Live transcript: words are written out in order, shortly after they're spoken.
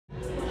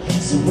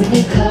So when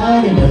you're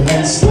caught in a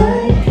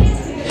landslide,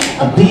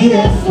 I'll be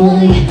there for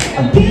you,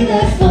 I'll be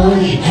there for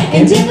you.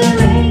 And in the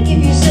rain, give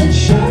you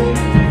sunshine.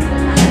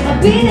 I'll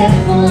be there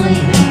for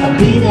you, I'll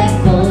be there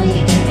for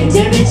you. And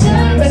every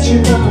time that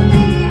you're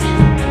lonely,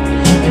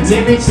 and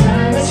every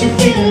time that you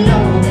feel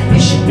alone, you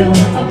should know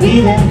I'll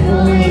be there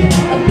for you,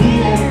 I'll be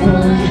there for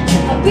you,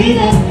 I'll be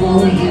there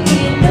for you,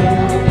 you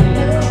know.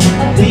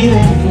 I'll be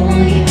there for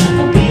you,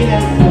 I'll be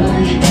there for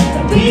you,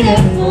 I'll be there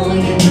for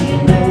you, you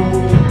know.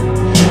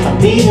 I'll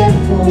be there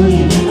for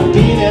you, I'll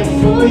be there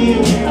for you,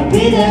 I'll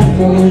be there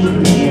for you,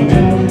 you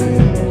know.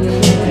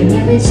 And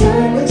every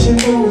time that you're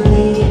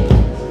lonely,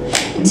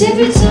 and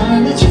every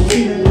time that you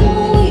feel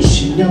alone, you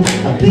should know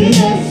I'll be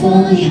there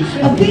for you,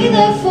 I'll be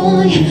there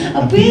for you,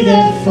 I'll be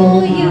there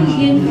for you,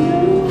 you know.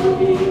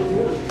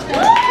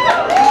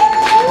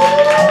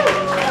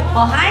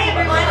 Well, hi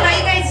everyone, how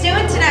you guys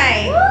doing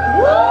tonight?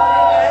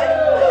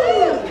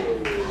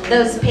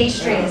 Those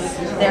pastries,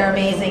 they're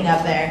amazing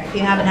up there. If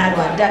you haven't had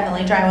one,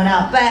 definitely try one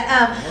out. But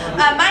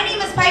my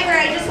name is Piper.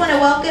 I just want to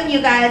welcome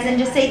you guys and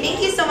just say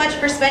thank you so much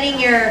for spending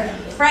your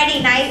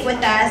Friday night with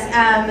us.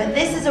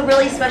 This is a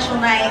really special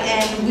night,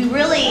 and we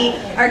really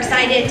are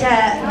excited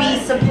to be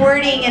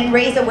supporting and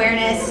raise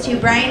awareness to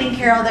Brian and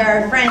Carol.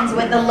 They're our friends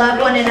with the Love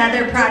One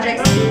Another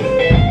project.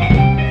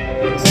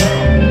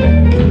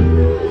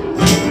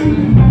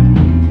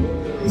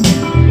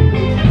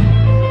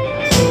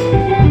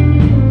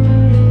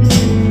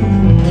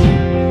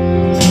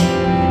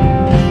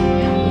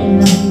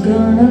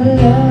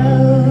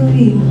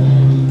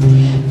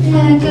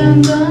 Like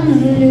I'm gonna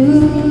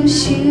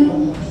lose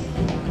you,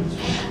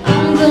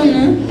 I'm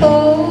gonna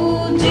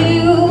hold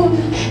you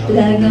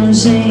like I'm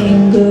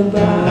saying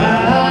goodbye.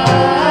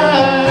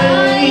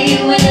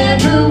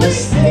 Whenever we're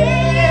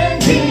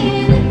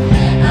standing,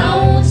 I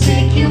won't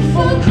take you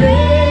for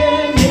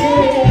granted,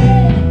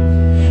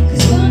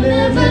 'cause we'll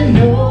never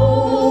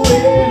know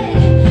when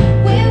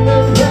we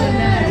will run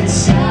out of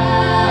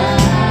time.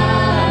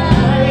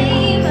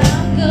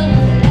 I'm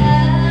gonna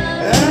love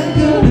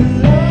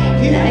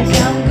you like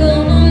I'm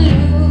gonna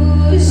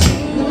lose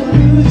you.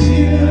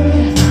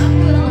 I'm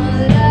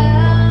gonna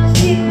love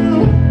you,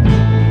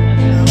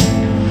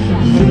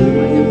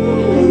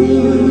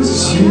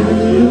 lose you.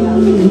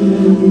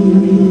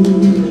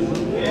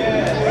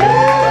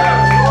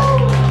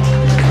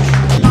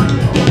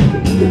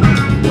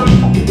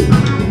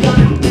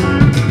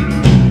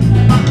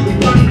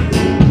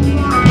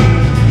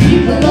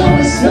 People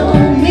always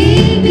told me,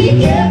 be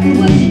careful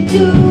what you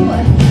do.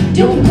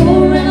 Don't go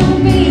around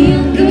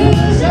being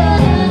girls'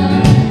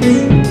 eyes.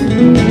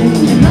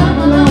 And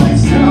Mama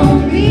always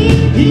told me,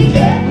 be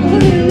careful who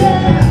you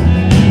love.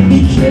 Be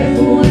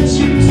careful what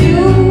you do,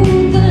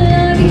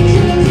 but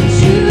because it's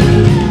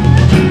true.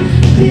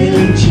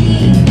 Billie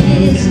Jean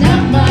is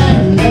not my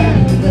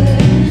lover.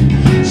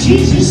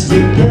 She's just a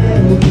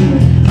girl who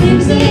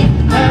thinks that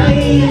I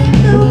am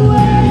the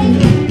one.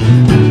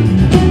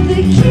 But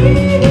the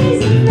kid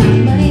is not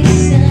my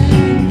son.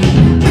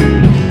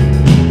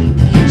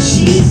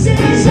 She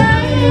says I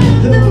am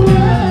the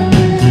one,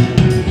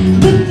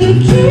 but the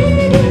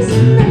kid is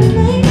not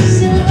my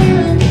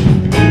son.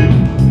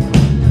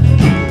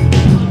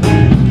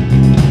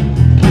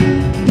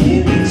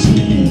 Billie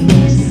Jean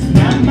is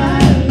not my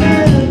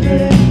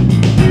lover.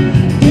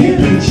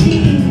 Billie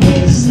Jean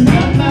is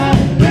not my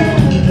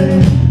lover.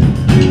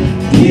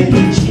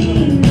 Billie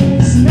Jean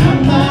is not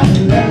my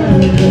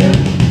lover.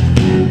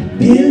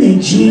 Billie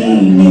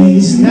Jean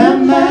is not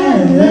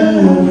my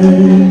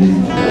lover.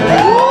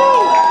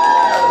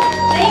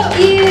 Thank you. Love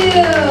you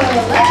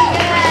guys.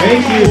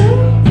 Thank you.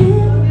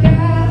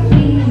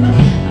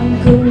 I'm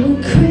going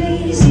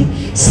crazy.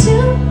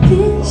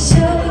 Something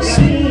so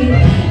sweet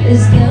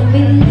has got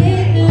me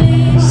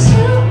lately.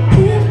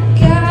 Something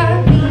got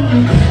me.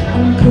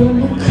 I'm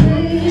going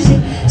crazy.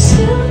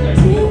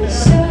 Something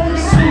so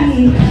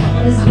sweet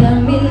has got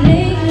me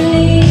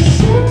lately.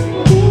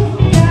 Something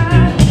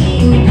got me.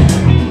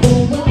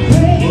 I'm going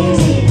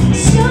crazy.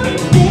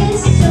 Something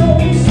so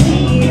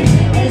sweet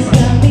has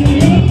got me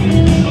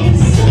lately.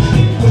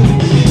 Something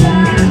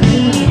got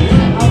me.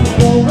 I'm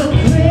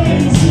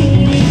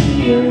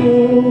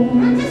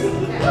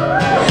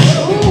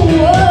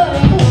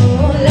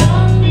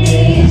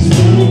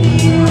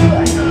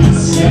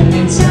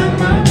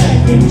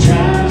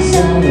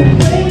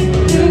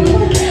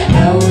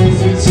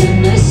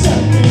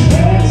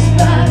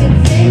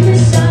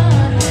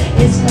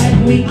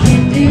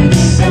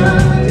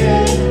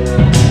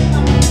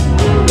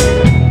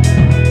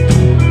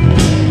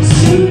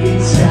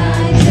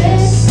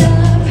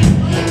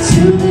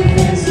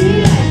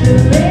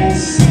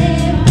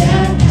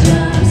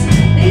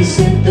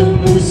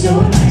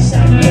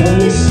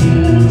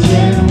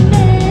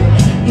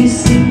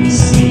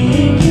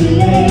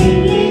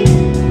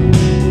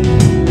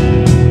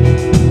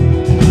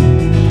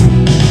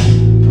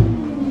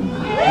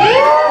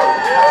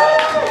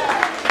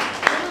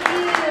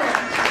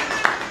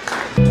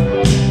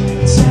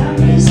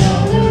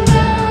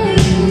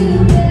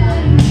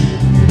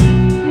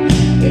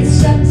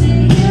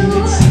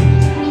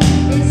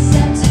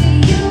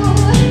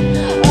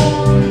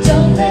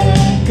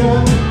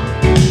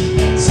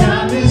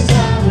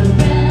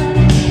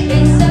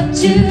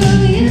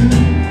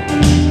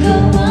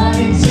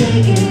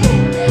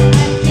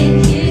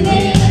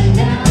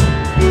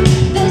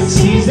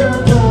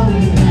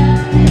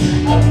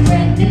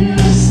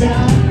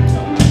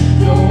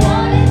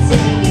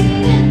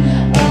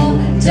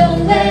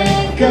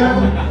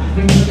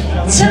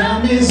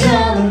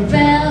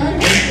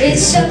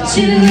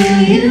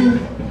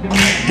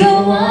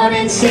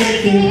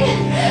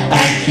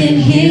can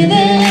hear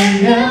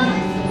them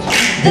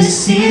now. The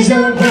seas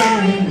are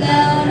roaring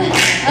loud,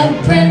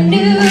 a brand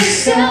new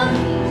sound.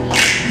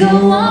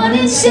 Go on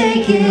and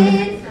take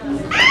it